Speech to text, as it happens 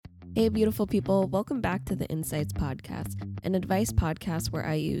Hey, beautiful people. Welcome back to the Insights Podcast, an advice podcast where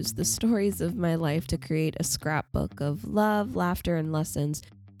I use the stories of my life to create a scrapbook of love, laughter, and lessons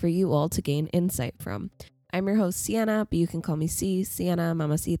for you all to gain insight from. I'm your host, Sienna, but you can call me C, Sienna,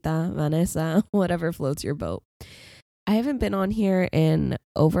 Mamacita, Vanessa, whatever floats your boat. I haven't been on here in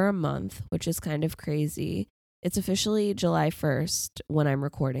over a month, which is kind of crazy. It's officially July 1st when I'm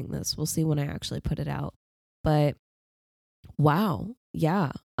recording this. We'll see when I actually put it out. But wow,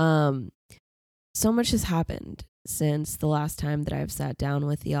 yeah. So much has happened since the last time that I've sat down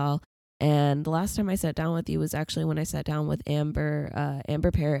with y'all. And the last time I sat down with you was actually when I sat down with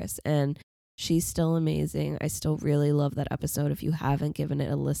Amber Paris, and she's still amazing. I still really love that episode. If you haven't given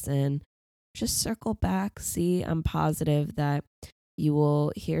it a listen, just circle back. See, I'm positive that you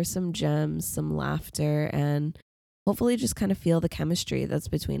will hear some gems, some laughter, and hopefully just kind of feel the chemistry that's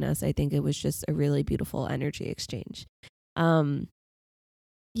between us. I think it was just a really beautiful energy exchange.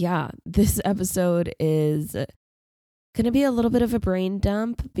 This episode is going to be a little bit of a brain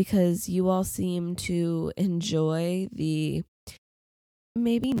dump because you all seem to enjoy the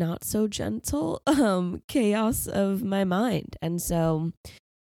maybe not so gentle chaos of my mind. And so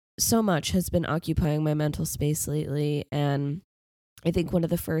much has been occupying my mental space lately. And I think one of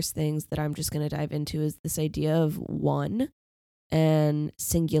the first things that I'm just going to dive into is this idea of one and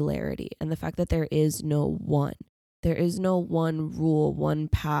singularity, and the fact that there is no one. There is no one rule, one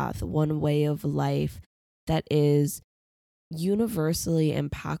path, one way of life that is universally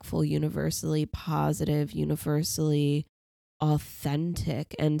impactful, universally positive, universally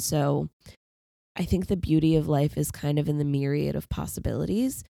authentic. And so I think the beauty of life is kind of in the myriad of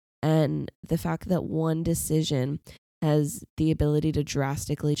possibilities, and the fact that one decision has the ability to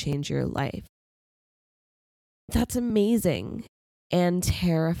drastically change your life. That's amazing and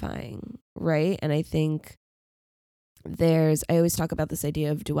terrifying, right? And I think I always talk about this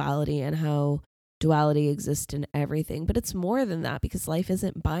idea of duality and how duality exists in everything, but it's more than that because life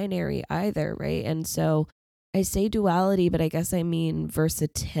isn't binary either, right? And so I say duality, but I guess I mean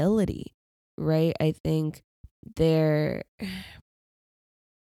versatility, right? I think this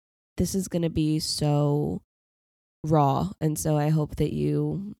is going to be so raw. And so I hope that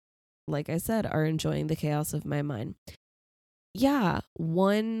you, like I said, are enjoying the chaos of my mind. Yeah,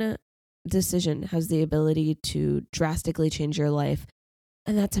 one decision has the ability to drastically change your life,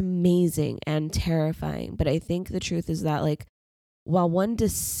 and that's amazing and terrifying. But I think the truth is that, while one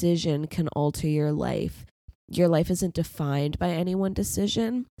decision can alter your life isn't defined by any one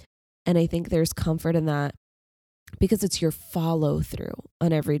decision. And I think there's comfort in that because it's your follow through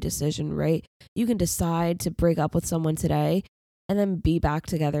on every decision, right? You can decide to break up with someone today and then be back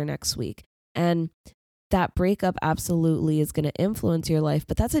together next week. And that breakup absolutely is going to influence your life,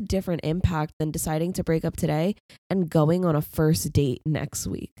 but that's a different impact than deciding to break up today and going on a first date next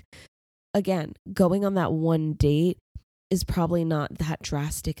week. Again, going on that one date is probably not that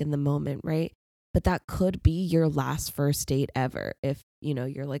drastic in the moment, right? But that could be your last first date ever if,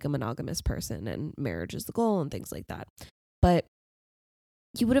 you're like a monogamous person and marriage is the goal and things like that. But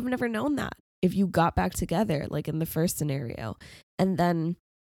you would have never known that if you got back together, like in the first scenario. And then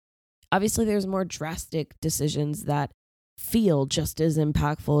obviously, there's more drastic decisions that feel just as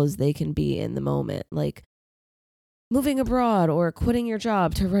impactful as they can be in the moment, like moving abroad or quitting your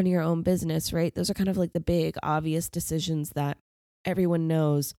job to run your own business, right? Those are kind of like the big, obvious decisions that everyone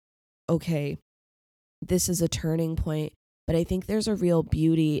knows, okay, this is a turning point. But I think there's a real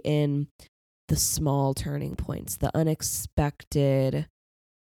beauty in the small turning points, the unexpected.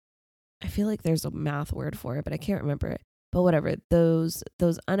 I feel like there's a math word for it, but I can't remember it. But whatever, those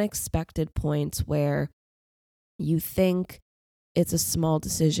unexpected points where you think it's a small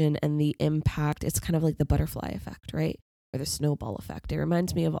decision and the impact, it's kind of like the butterfly effect, right? Or the snowball effect. It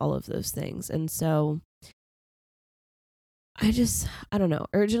reminds me of all of those things. And so I don't know.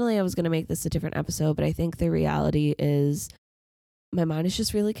 Originally, I was going to make this a different episode, but I think the reality is my mind is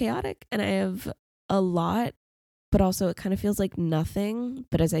just really chaotic and I have a lot, but also it kind of feels like nothing.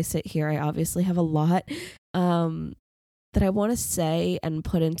 But as I sit here, I obviously have a lot. That I want to say and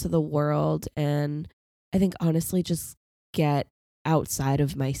put into the world, and I think honestly just get outside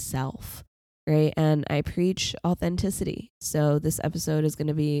of myself, right? And I preach authenticity. So this episode is going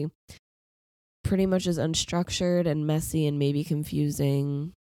to be pretty much as unstructured and messy and maybe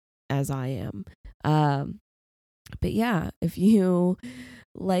confusing as I am. But yeah, if you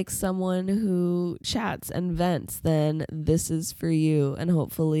like someone who chats and vents, then this is for you. And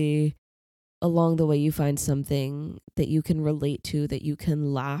hopefully along the way you find something that you can relate to, that you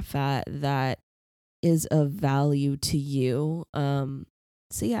can laugh at, that is of value to you. So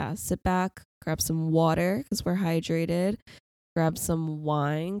yeah, sit back, grab some water because we're hydrated, grab some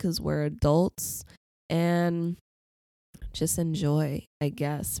wine because we're adults, and just enjoy, I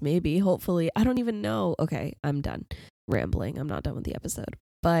guess. Maybe, hopefully. I don't even know. Okay, I'm done rambling. I'm not done with the episode.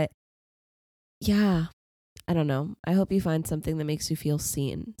 But yeah, I don't know. I hope you find something that makes you feel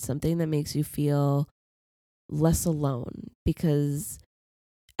seen, something that makes you feel less alone, because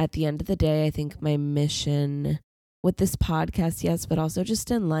at the end of the day, I think my mission with this podcast, yes, but also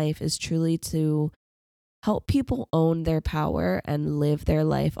just in life, is truly to help people own their power and live their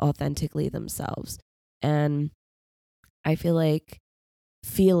life authentically themselves. And I feel like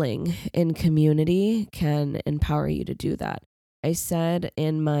feeling in community can empower you to do that. I said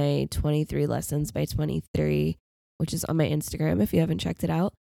in my 23 lessons by 23, which is on my Instagram if you haven't checked it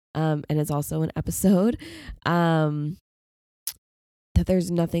out, and it's also an episode, that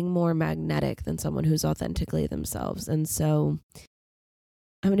there's nothing more magnetic than someone who's authentically themselves. And so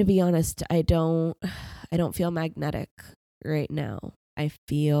I'm going to be honest, I don't feel magnetic right now. I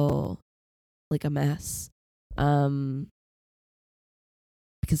feel like a mess. Because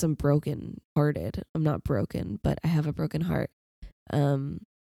I'm broken hearted. I'm not broken, but I have a broken heart. So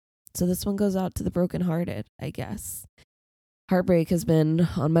this one goes out to the broken hearted, I guess. Heartbreak has been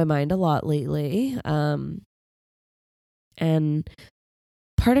on my mind a lot lately. And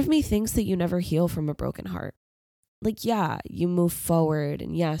part of me thinks that you never heal from a broken heart. Like, yeah, you move forward,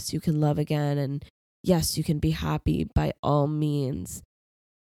 and yes, you can love again, and yes, you can be happy by all means.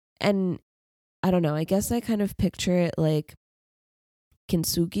 And I don't know, I guess I kind of picture it like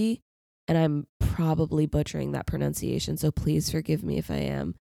Kintsugi, and I'm probably butchering that pronunciation, so please forgive me if I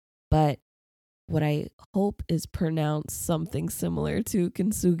am. But what I hope is pronounced something similar to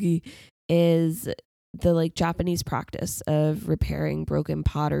Kintsugi is the like Japanese practice of repairing broken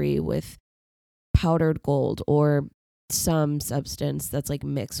pottery with powdered gold or some substance that's like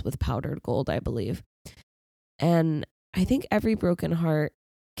mixed with powdered gold, I believe. And I think every broken heart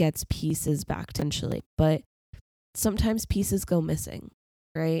gets pieces back potentially, but sometimes pieces go missing,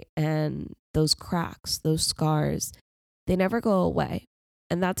 right? And those cracks, those scars, they never go away.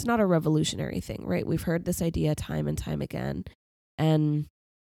 And that's not a revolutionary thing, right? We've heard this idea time and time again. And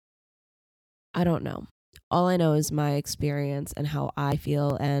I don't know. All I know is my experience and how I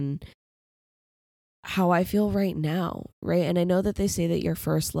feel and how I feel right now, right? And I know that they say that your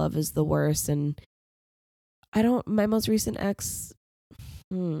first love is the worst. And my most recent ex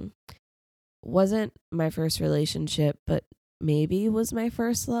wasn't my first relationship, but maybe was my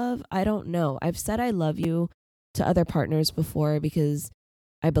first love. I don't know. I've said I love you to other partners before because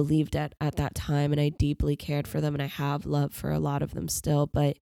I believed at that time and I deeply cared for them and I have love for a lot of them still.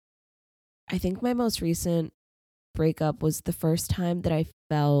 But I think my most recent breakup was the first time that I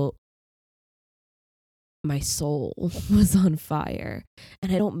felt my soul was on fire.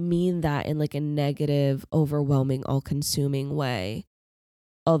 And I don't mean that in like a negative, overwhelming, all consuming way.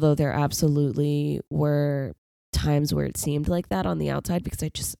 Although there absolutely were times where it seemed like that on the outside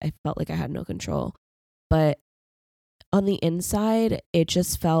because I felt like I had no control. But on the inside, it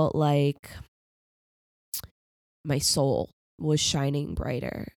just felt like my soul was shining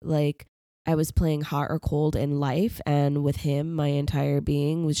brighter. Like I was playing hot or cold in life, and with him, my entire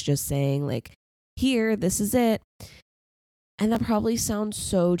being was just saying like, here, this is it. And that probably sounds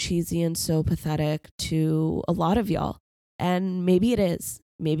so cheesy and so pathetic to a lot of y'all. And maybe it is.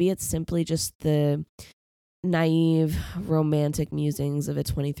 Maybe it's simply just the naive romantic musings of a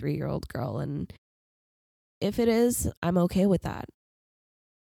 23-year-old girl. And if it is, I'm okay with that.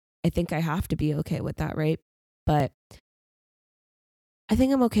 I think I have to be okay with that, right? But I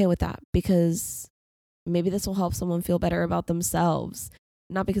think I'm okay with that because maybe this will help someone feel better about themselves.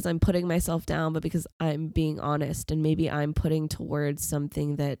 Not because I'm putting myself down, but because I'm being honest and maybe I'm putting to words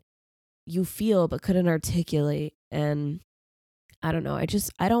something that you feel but couldn't articulate. And I don't know.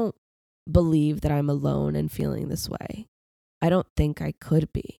 I don't believe that I'm alone in feeling this way. I don't think I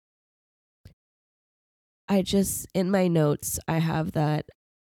could be. In my notes, I have that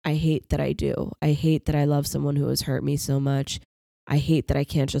I hate that I do. I hate that I love someone who has hurt me so much. I hate that I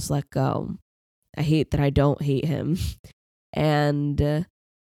can't just let go. I hate that I don't hate him. And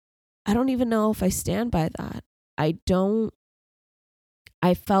I don't even know if I stand by that. I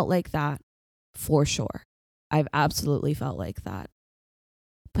felt like that for sure. I've absolutely felt like that.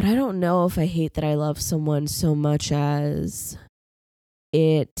 But I don't know if I hate that I love someone so much as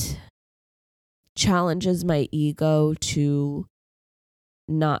it challenges my ego to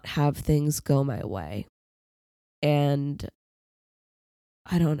not have things go my way. And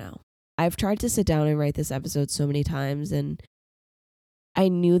I don't know. I've tried to sit down and write this episode so many times, and I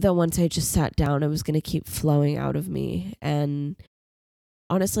knew that once I just sat down, it was going to keep flowing out of me. And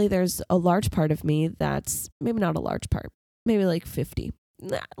honestly, there's a large part of me that's maybe not a large part. maybe like 50.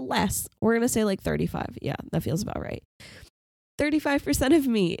 Nah, less. We're going to say like 35. Yeah, that feels about right. 35% of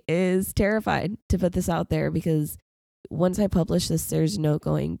me is terrified to put this out there because once I publish this, there's no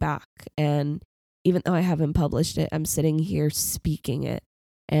going back. And even though I haven't published it, I'm sitting here speaking it.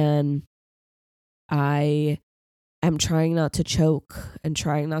 And I am trying not to choke and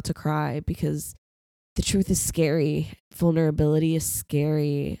trying not to cry because the truth is scary. Vulnerability is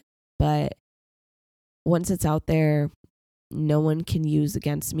scary. But once it's out there, no one can use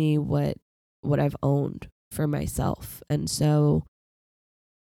against me what I've owned for myself. And so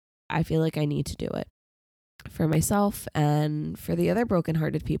I feel like I need to do it for myself and for the other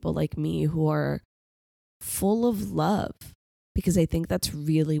brokenhearted people like me who are full of love, because I think that's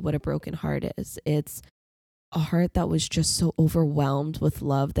really what a broken heart is. It's a heart that was just so overwhelmed with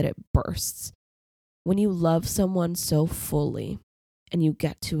love that it bursts. When you love someone so fully and you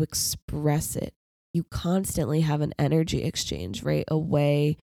get to express it, you constantly have an energy exchange, right? A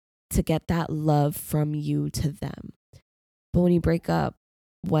way to get that love from you to them. But when you break up,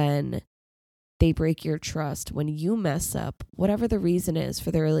 when they break your trust, when you mess up, whatever the reason is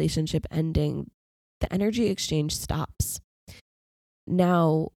for the relationship ending, the energy exchange stops.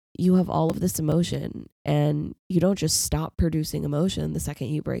 Now you have all of this emotion and you don't just stop producing emotion the second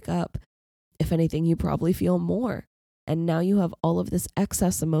you break up. If anything, you probably feel more. And now you have all of this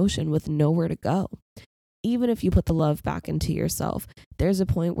excess emotion with nowhere to go. Even if you put the love back into yourself, there's a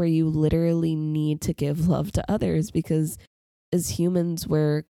point where you literally need to give love to others because as humans,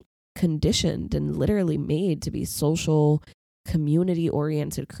 we're conditioned and literally made to be social,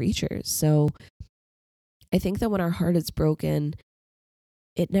 community-oriented creatures. So I think that when our heart is broken,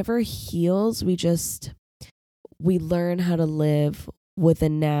 it never heals. We learn how to live with a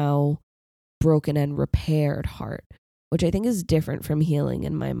now broken and repaired heart, which I think is different from healing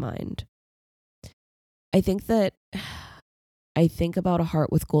in my mind. I think about a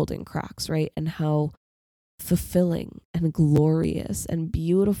heart with golden cracks, right? And how fulfilling and glorious and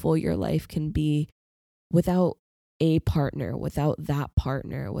beautiful your life can be without a partner, without that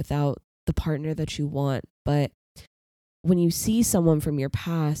partner, without the partner that you want. But when you see someone from your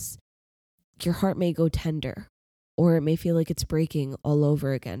past, your heart may go tender, or it may feel like it's breaking all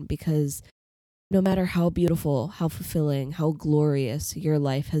over again, because no matter how beautiful, how fulfilling, how glorious your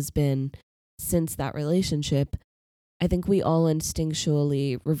life has been since that relationship, I think we all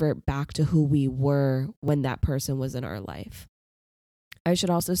instinctually revert back to who we were when that person was in our life. I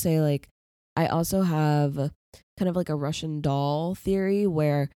should also say, like, I also have kind of like a Russian doll theory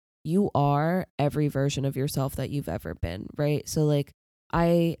where you are every version of yourself that you've ever been, right? So like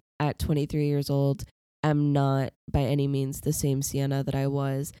I, at 23 years old, am not by any means the same Sienna that I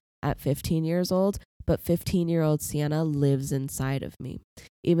was at 15 years old, but 15-year-old Sienna lives inside of me.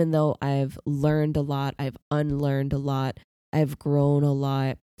 Even though I've learned a lot, I've unlearned a lot, I've grown a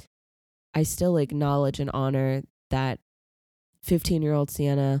lot, I still acknowledge and honor that 15-year-old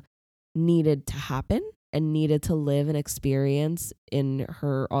Sienna needed to happen and needed to live an experience in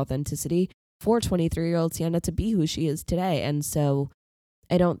her authenticity for 23-year-old Sienna to be who she is today. And so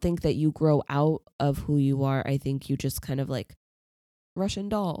I don't think that you grow out of who you are. I think you just kind of like Russian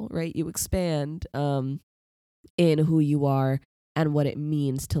doll, right? You expand in who you are and what it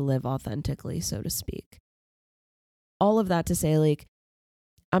means to live authentically, so to speak. All of that to say, like,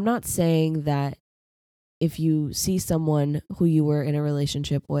 I'm not saying that if you see someone who you were in a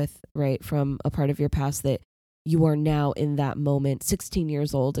relationship with, right, from a part of your past, that you are now in that moment 16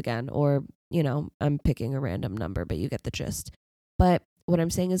 years old again, or, you know, I'm picking a random number, but you get the gist. But what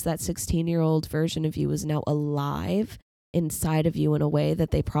I'm saying is that 16-year-old version of you is now alive inside of you in a way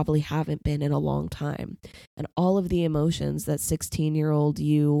that they probably haven't been in a long time. And all of the emotions that 16-year-old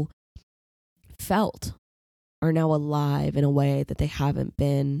you felt are now alive in a way that they haven't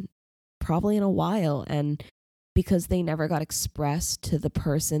been probably in a while. And because they never got expressed to the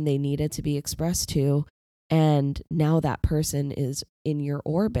person they needed to be expressed to, and now that person is in your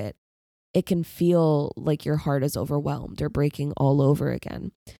orbit, it can feel like your heart is overwhelmed or breaking all over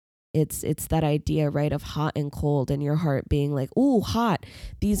again. It's that idea, right, of hot and cold, and your heart being like, ooh, hot.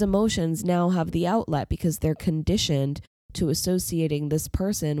 These emotions now have the outlet because they're conditioned to associating this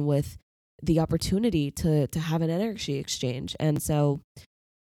person with the opportunity to have an energy exchange. And so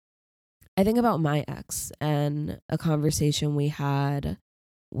I think about my ex and a conversation we had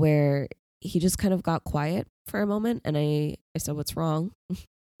where he just kind of got quiet for a moment, and I said, what's wrong?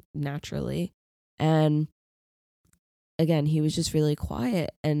 Naturally. And again, he was just really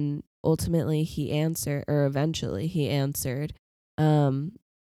quiet, and ultimately eventually he answered. And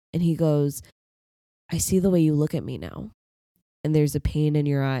he goes, I see the way you look at me now, and there's a pain in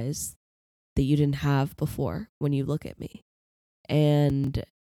your eyes that you didn't have before when you look at me. And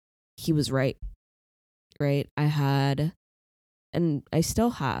he was right, right? I had, and I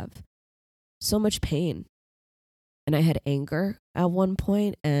still have, so much pain. And I had anger at one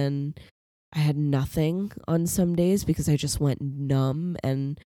point, and I had nothing on some days because I just went numb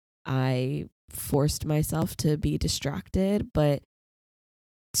and I forced myself to be distracted. But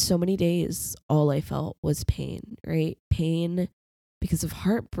so many days, all I felt was pain, right? Pain because of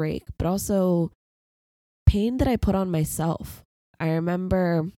heartbreak, but also pain that I put on myself. I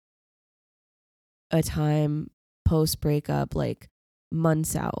remember a time post breakup, like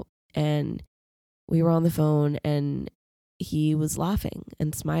months out, and we were on the phone and he was laughing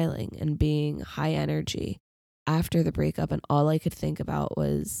and smiling and being high energy after the breakup. And all I could think about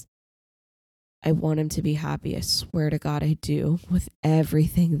was, I want him to be happy. I swear to God, I do, with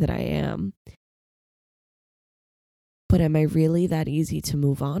everything that I am. But am I really that easy to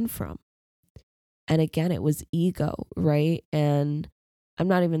move on from? And again, it was ego, right? And I'm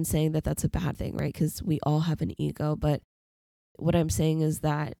not even saying that that's a bad thing, right? Because we all have an ego. But what I'm saying is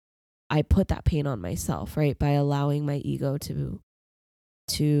that I put that pain on myself, right? By allowing my ego to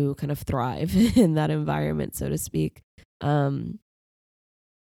kind of thrive in that environment, so to speak. And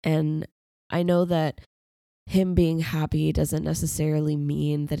I know that him being happy doesn't necessarily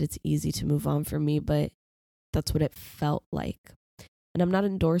mean that it's easy to move on for me, but that's what it felt like. And I'm not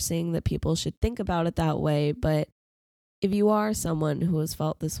endorsing that people should think about it that way, but if you are someone who has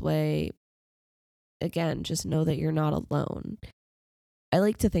felt this way, again, just know that you're not alone. I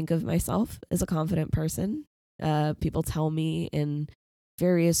like to think of myself as a confident person. People tell me in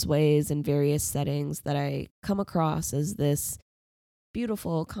various ways and various settings that I come across as this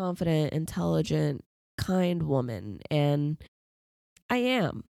beautiful, confident, intelligent, kind woman. And I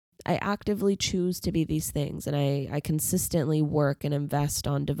am. I actively choose to be these things, and I consistently work and invest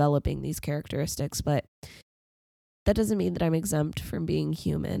on developing these characteristics, but that doesn't mean that I'm exempt from being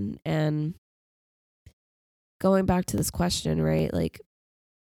human. And going back to this question, right? Like,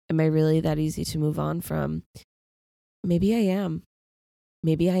 am I really that easy to move on from? Maybe I am.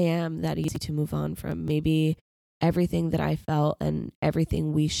 Maybe I am that easy to move on from. Maybe everything that I felt and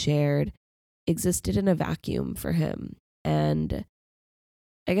everything we shared existed in a vacuum for him. And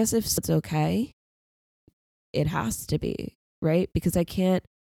I guess if it's okay, it has to be, right? Because I can't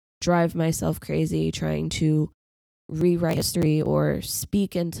drive myself crazy trying to rewrite history or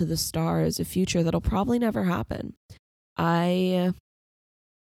speak into the stars a future that'll probably never happen. I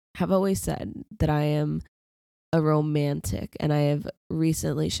have always said that I am a romantic, and I have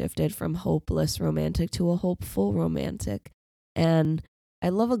recently shifted from hopeless romantic to a hopeful romantic. And I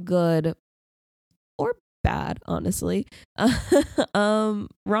love a good, or bad, honestly,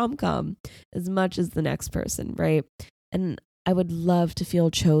 rom-com as much as the next person, right? And I would love to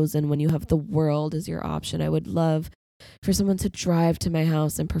feel chosen when you have the world as your option. I would love for someone to drive to my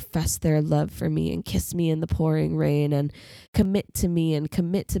house and profess their love for me and kiss me in the pouring rain and commit to me and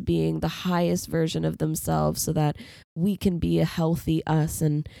commit to being the highest version of themselves so that we can be a healthy us.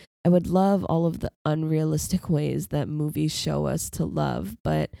 And I would love all of the unrealistic ways that movies show us to love.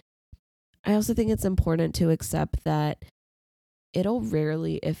 But I also think it's important to accept that it'll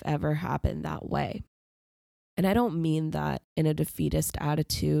rarely, if ever, happen that way. And I don't mean that in a defeatist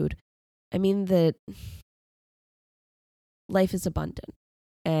attitude. I mean that life is abundant.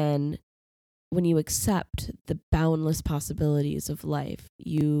 And when you accept the boundless possibilities of life,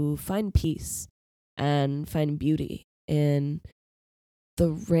 you find peace and find beauty in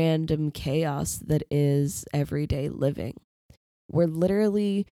the random chaos that is everyday living. We're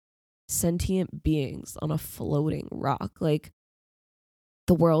literally sentient beings on a floating rock. Like,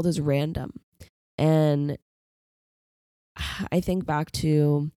 the world is random. And I think back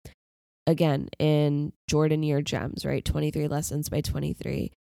to, again, in Jordan Year Gems, right? 23 Lessons by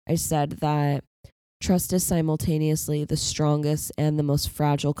 23. I said that trust is simultaneously the strongest and the most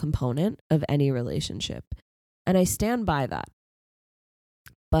fragile component of any relationship. And I stand by that.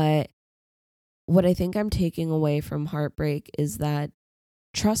 But what I think I'm taking away from heartbreak is that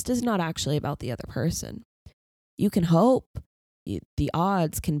trust is not actually about the other person. You can hope. The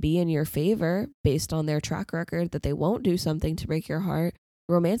odds can be in your favor based on their track record that they won't do something to break your heart,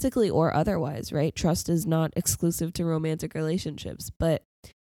 romantically or otherwise, right? Trust is not exclusive to romantic relationships, but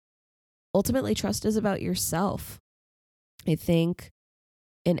ultimately trust is about yourself. I think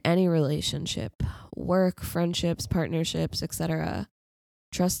in any relationship, work, friendships, partnerships, etc.,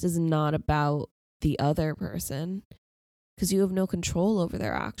 trust is not about the other person because you have no control over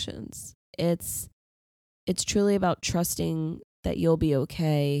their actions. It's truly about trusting that you'll be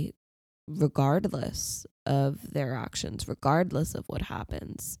okay regardless of their actions, regardless of what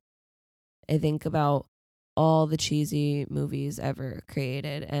happens. I think about all the cheesy movies ever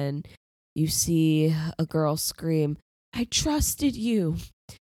created, and you see a girl scream, "I trusted you,"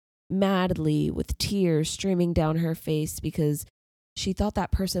 madly with tears streaming down her face because she thought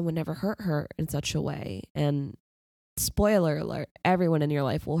that person would never hurt her in such a way. And spoiler alert, everyone in your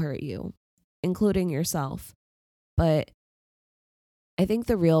life will hurt you, including yourself. But I think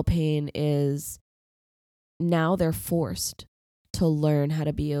the real pain is now they're forced to learn how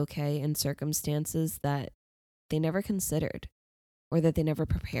to be okay in circumstances that they never considered or that they never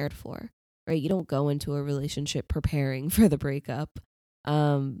prepared for, right? You don't go into a relationship preparing for the breakup.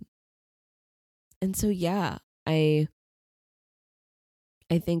 And so, yeah, I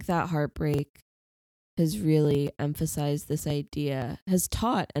think that heartbreak has really emphasized this idea, has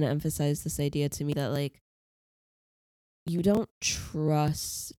taught and emphasized this idea to me that, like, you don't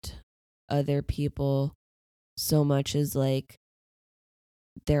trust other people so much as, like,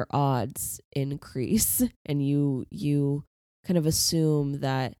 their odds increase and you kind of assume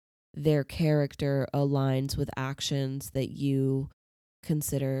that their character aligns with actions that you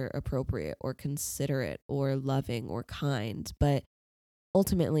consider appropriate or considerate or loving or kind. But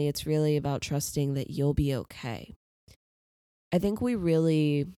ultimately, it's really about trusting that you'll be okay. I think we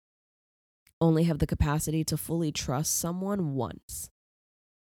really only have the capacity to fully trust someone once.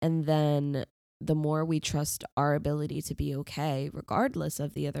 And then the more we trust our ability to be okay, regardless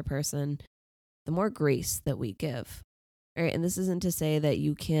of the other person, the more grace that we give. Right? And this isn't to say that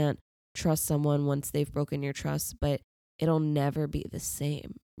you can't trust someone once they've broken your trust, but it'll never be the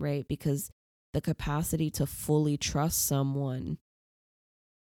same, right? Because the capacity to fully trust someone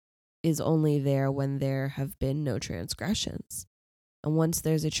is only there when there have been no transgressions. And once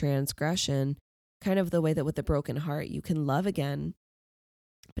there's a transgression, kind of the way that with the broken heart, you can love again,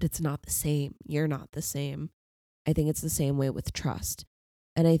 but it's not the same. You're not the same. I think it's the same way with trust.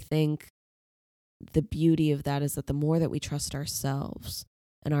 And I think the beauty of that is that the more that we trust ourselves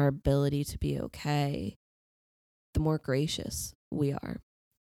and our ability to be okay, the more gracious we are.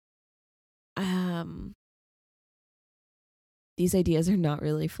 These ideas are not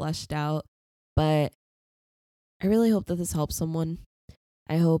really fleshed out, but I really hope that this helps someone.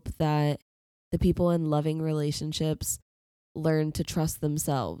 I hope that the people in loving relationships learn to trust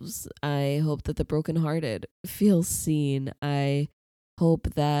themselves. I hope that the brokenhearted feel seen. I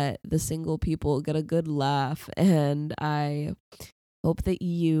hope that the single people get a good laugh. And I hope that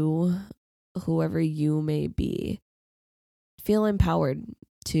you, whoever you may be, feel empowered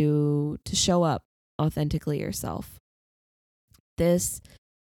to show up authentically yourself. This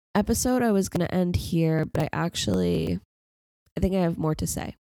episode I was going to end here, but I think I have more to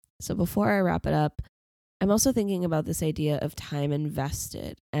say. So before I wrap it up, I'm also thinking about this idea of time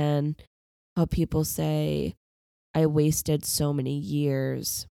invested and how people say, I wasted so many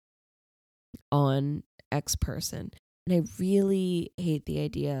years on X person. And I really hate the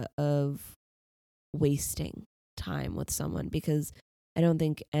idea of wasting time with someone because I don't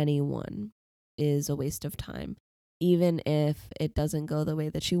think anyone is a waste of time, even if it doesn't go the way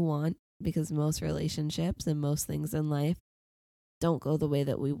that you want, because most relationships and most things in life don't go the way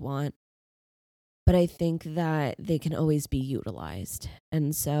that we want. But I think that they can always be utilized.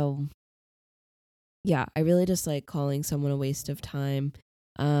 And so, yeah, I really dislike calling someone a waste of time.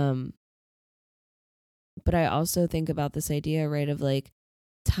 But I also think about this idea, right, of like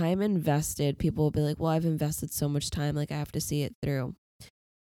time invested. People will be like, well, I've invested so much time, like I have to see it through.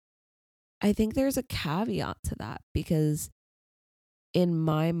 I think there's a caveat to that because in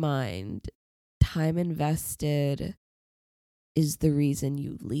my mind, time invested is the reason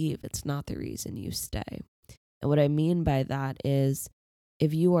you leave. It's not the reason you stay. And what I mean by that is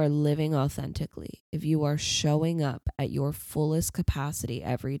if you are living authentically, if you are showing up at your fullest capacity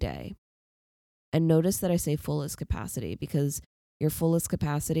every day, and notice that I say fullest capacity because your fullest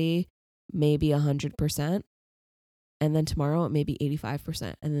capacity may be 100%, and then tomorrow it may be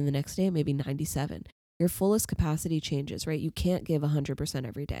 85%, and then the next day it may be 97. Your fullest capacity changes, right? You can't give 100%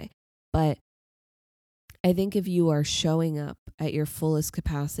 every day. But I think if you are showing up at your fullest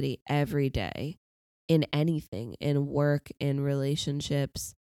capacity every day in anything, in work, in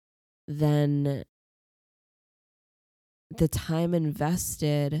relationships, then the time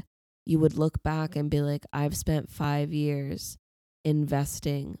invested, you would look back and be like, I've spent 5 years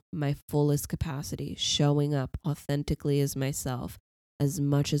investing my fullest capacity, showing up authentically as myself as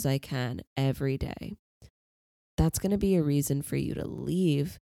much as I can every day. That's going to be a reason for you to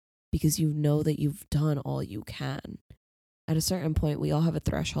leave because you know that you've done all you can. At a certain point, we all have a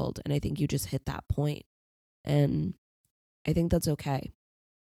threshold, and I think you just hit that point. And I think that's okay.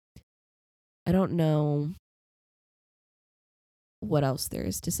 I don't know what else there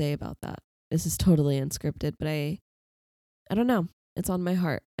is to say about that. this is totally unscripted, but I don't know. It's on my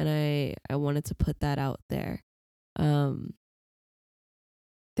heart, and I wanted to put that out there. Um,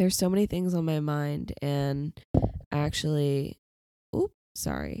 there's so many things on my mind, and actually, oop,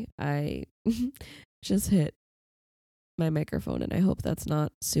 sorry, I just hit my microphone, and I hope that's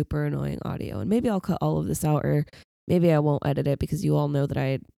not super annoying audio. And maybe I'll cut all of this out, or maybe I won't edit it, because you all know that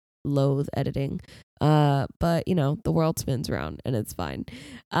I loathe editing. But the world spins around, and it's fine.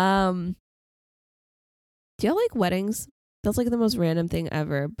 Do y'all like weddings? That's like the most random thing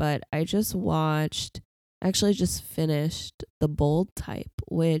ever, but I actually just finished The Bold Type,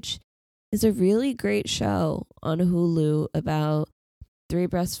 which is a really great show on Hulu about three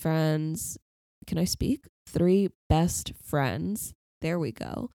best friends. Can I speak? Three best friends. There we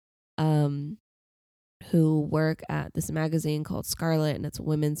go. Who work at this magazine called Scarlet, and it's a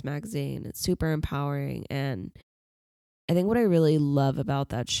women's magazine. It's super empowering. And I think what I really love about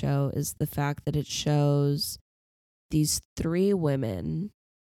that show is the fact that it shows these three women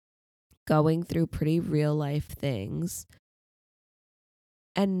going through pretty real life things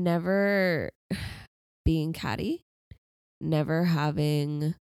and never being catty, never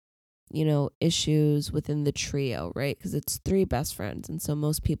having, issues within the trio, right? Because it's three best friends. And so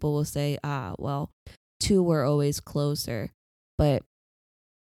most people will say, well, two were always closer. But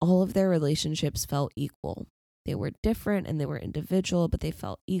all of their relationships felt equal. They were different and they were individual, but they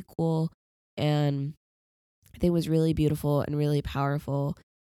felt equal. And I think it was really beautiful and really powerful.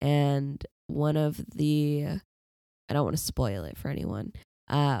 And one of I don't want to spoil it for anyone,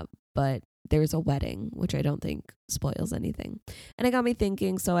 but there's a wedding, which I don't think spoils anything. And it got me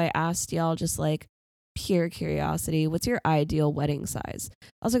thinking, so I asked y'all, just like pure curiosity, what's your ideal wedding size?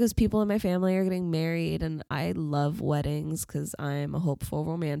 Also, because people in my family are getting married, and I love weddings because I'm a hopeful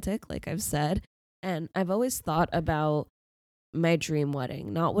romantic, like I've said. And I've always thought about my dream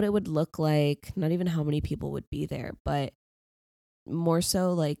wedding, not what it would look like, not even how many people would be there, but more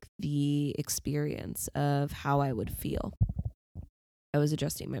so like the experience of how I would feel. I was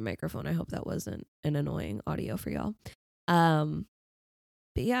adjusting my microphone. I hope that wasn't an annoying audio for y'all.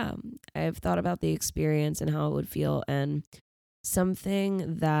 But yeah, I've thought about the experience and how it would feel, and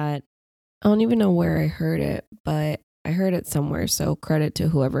something that I don't even know where I heard it, but I heard it somewhere. So credit to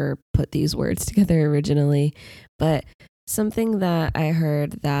whoever put these words together originally. But something that I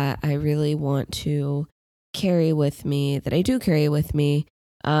heard that I really want to carry with me, that I do carry with me,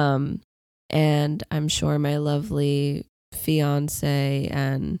 and I'm sure my lovely fiance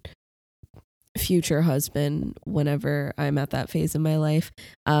and future husband, whenever I'm at that phase in my life,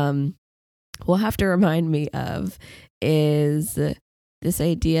 will have to remind me of, is this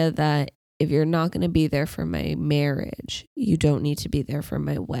idea that if you're not going to be there for my marriage, you don't need to be there for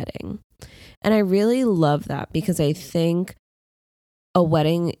my wedding. And I really love that, because I think a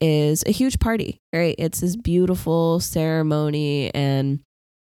wedding is a huge party, right? It's this beautiful ceremony and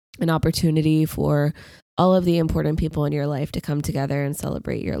an opportunity for all of the important people in your life to come together and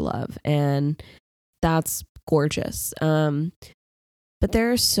celebrate your love. And that's gorgeous. But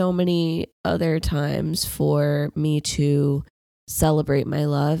there are so many other times for me to celebrate my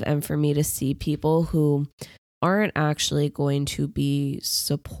love, and for me to see people who aren't actually going to be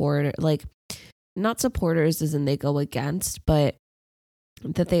not supporters as in they go against, but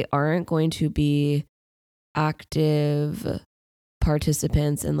that they aren't going to be active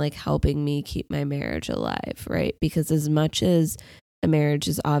participants in like helping me keep my marriage alive, right? Because as much as a marriage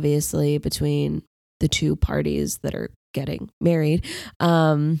is obviously between the two parties that are getting married,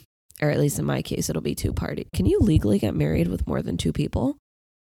 or at least in my case, it'll be two party. Can you legally get married with more than two people?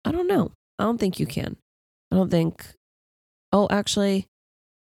 I don't know. I don't think you can. I don't think. Oh, actually,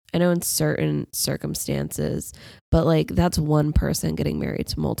 I know in certain circumstances, but like that's one person getting married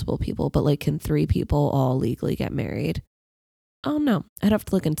to multiple people. But like, can three people all legally get married? Oh no, I'd have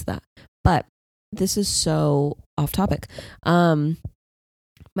to look into that. But this is so off topic.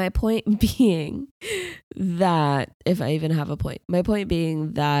 My point being that, if I even have a point, my point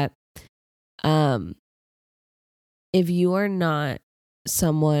being that if you are not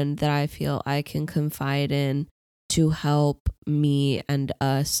someone that I feel I can confide in to help me and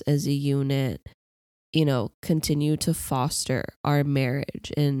us as a unit, continue to foster our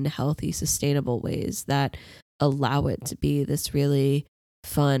marriage in healthy, sustainable ways that allow it to be this really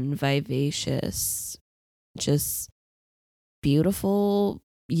fun, vivacious, just beautiful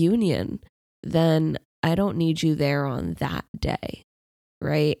union, then I don't need you there on that day,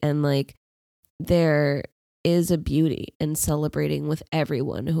 right? And like, there is a beauty in celebrating with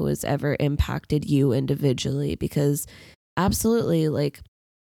everyone who has ever impacted you individually, because absolutely, like,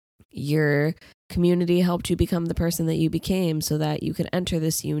 your community helped you become the person that you became so that you could enter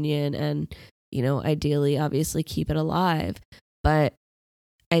this union and, ideally, obviously keep it alive. But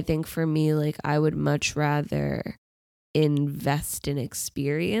I think for me, like, I would much rather invest in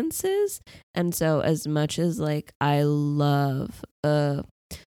experiences. And so as much as like I love a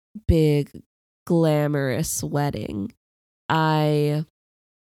big glamorous wedding, I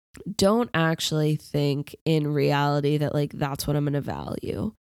don't actually think in reality that like that's what I'm going to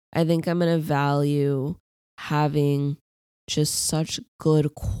value. I think I'm going to value having just such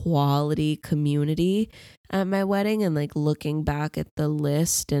good quality community at my wedding, and like looking back at the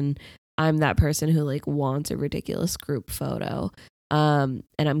list, and I'm that person who like wants a ridiculous group photo. And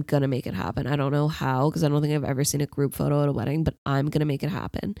I'm going to make it happen. I don't know how, because I don't think I've ever seen a group photo at a wedding, but I'm going to make it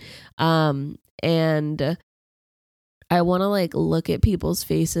happen. And I want to like look at people's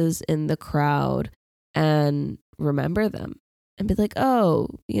faces in the crowd and remember them and be like, oh,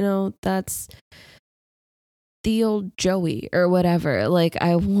 that's the old Joey or whatever. Like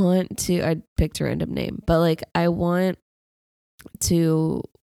I picked a random name, but like I want to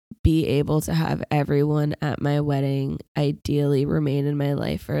be able to have everyone at my wedding ideally remain in my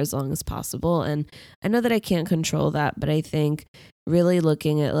life for as long as possible. And I know that I can't control that, but I think really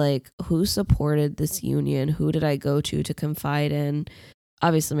looking at like who supported this union, who did I go to confide in?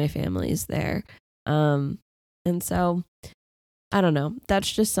 Obviously my family's there. And so I don't know.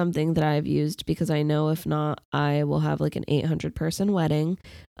 That's just something that I've used because I know if not, I will have like an 800 person wedding.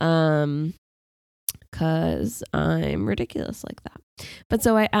 Cause I'm ridiculous like that. But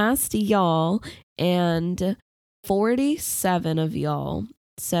so I asked y'all, and 47 of y'all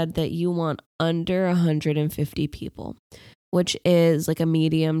said that you want under 150 people, which is like a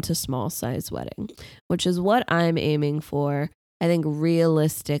medium to small size wedding, which is what I'm aiming for. I think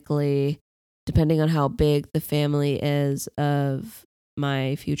realistically, depending on how big the family is of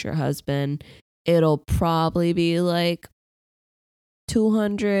my future husband, it'll probably be like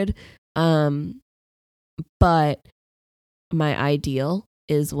 200. But my ideal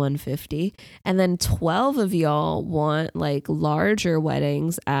is 150. And then 12 of y'all want like larger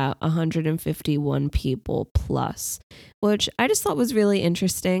weddings at 151 people plus, which I just thought was really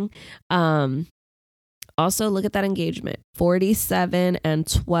interesting. Also look at that engagement, 47 and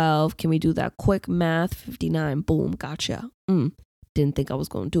 12. Can we do that quick math? 59. Boom. Gotcha. Didn't think I was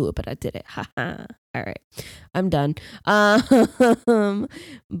going to do it, but I did it. Haha. All right. I'm done.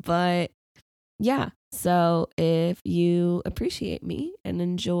 But yeah. So if you appreciate me and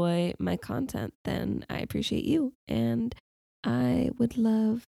enjoy my content, then I appreciate you. And I would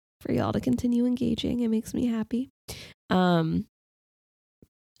love for y'all to continue engaging. It makes me happy. And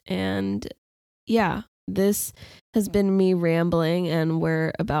yeah, this has been me rambling, and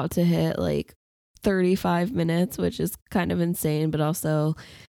we're about to hit like 35 minutes, which is kind of insane, but also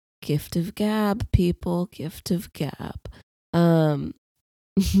gift of gab, people, gift of gab.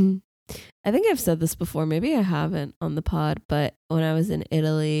 I think I've said this before. Maybe I haven't on the pod, but when I was in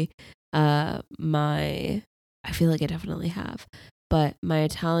Italy, I feel like I definitely have, but my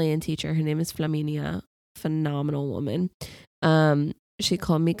Italian teacher, her name is Flaminia, phenomenal woman. She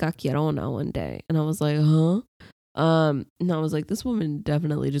called me cacchierona one day, and I was like, huh? And I was like, this woman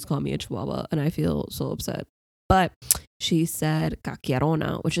definitely just called me a chihuahua, and I feel so upset. But she said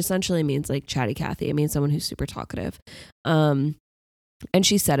cacchierona, which essentially means like chatty Cathy. It means someone who's super talkative. And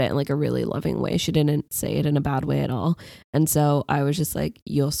she said it in like a really loving way. She didn't say it in a bad way at all. And so I was just like,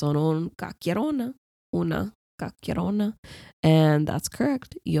 yo sono una cacchierona. And that's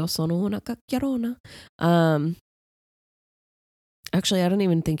correct. Yo sono una cacchierona. Actually, I don't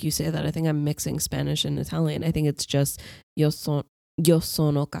even think you say that. I think I'm mixing Spanish and Italian. I think it's just yo sono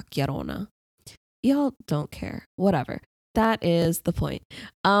cacchierona. Y'all don't care. Whatever. That is the point.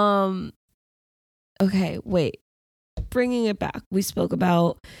 Okay, wait. Bringing it back, we spoke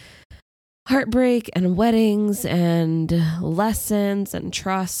about heartbreak and weddings and lessons and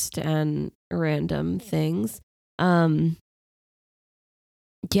trust and random things.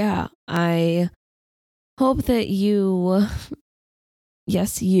 Yeah, I hope that you,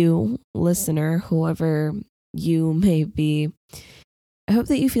 yes, you listener, whoever you may be, I hope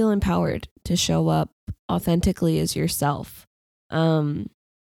that you feel empowered to show up authentically as yourself.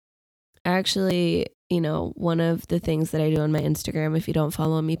 Actually, one of the things that I do on my Instagram, if you don't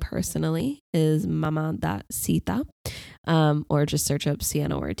follow me personally, is mama.cita, or just search up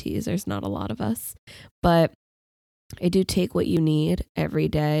Sienna Ortiz. There's not a lot of us, but I do take what you need every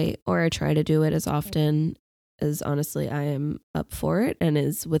day, or I try to do it as often as honestly I am up for it and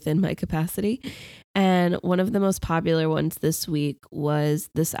is within my capacity. And one of the most popular ones this week was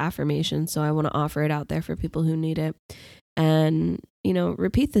this affirmation. So I want to offer it out there for people who need it. And,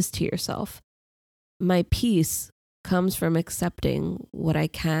 repeat this to yourself. My peace comes from accepting what I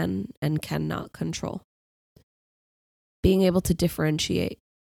can and cannot control. Being able to differentiate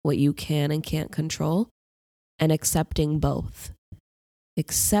what you can and can't control, and accepting both.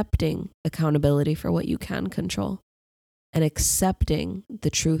 Accepting accountability for what you can control, and accepting the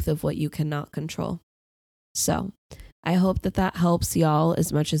truth of what you cannot control. So I hope that helps y'all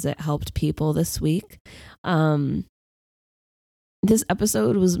as much as it helped people this week. This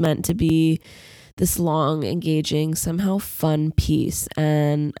episode was meant to be this long, engaging, somehow fun piece.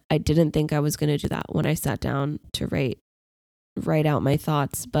 And I didn't think I was going to do that when I sat down to write out my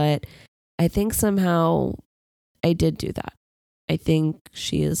thoughts. But I think somehow I did do that. I think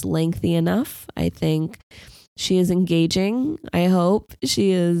she is lengthy enough. I think she is engaging. I hope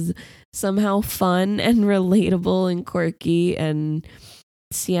she is somehow fun and relatable and quirky and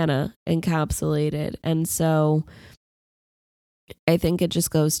Sienna encapsulated. And so I think it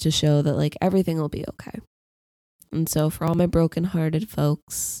just goes to show that like everything will be okay. And so for all my brokenhearted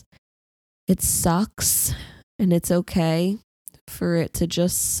folks, it sucks and it's okay for it to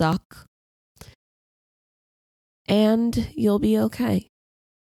just suck. And you'll be okay.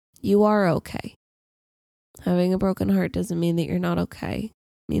 You are okay. Having a broken heart doesn't mean that you're not okay.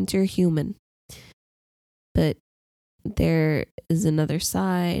 It means you're human. But there is another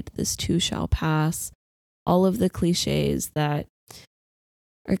side. This too shall pass. All of the cliches that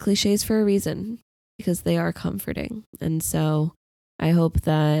are cliches for a reason, because they are comforting. And so I hope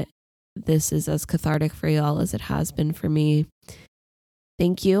that this is as cathartic for y'all as it has been for me.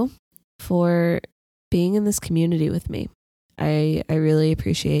 Thank you for being in this community with me. I really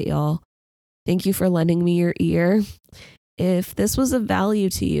appreciate y'all. Thank you for lending me your ear. If this was of value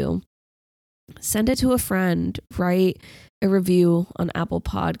to you, send it to a friend, write a review on Apple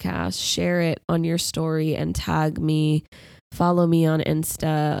Podcasts, share it on your story and tag me, follow me on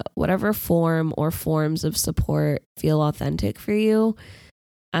Insta, whatever form or forms of support feel authentic for you.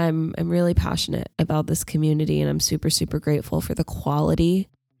 I'm really passionate about this community, and I'm super, super grateful for the quality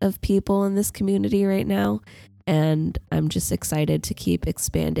of people in this community right now. And I'm just excited to keep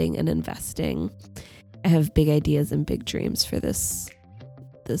expanding and investing. I have big ideas and big dreams for this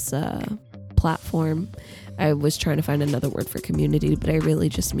platform. I was trying to find another word for community, but I really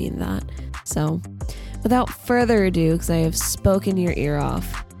just mean that. So without further ado, because I have spoken your ear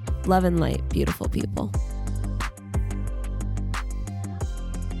off, love and light, beautiful people.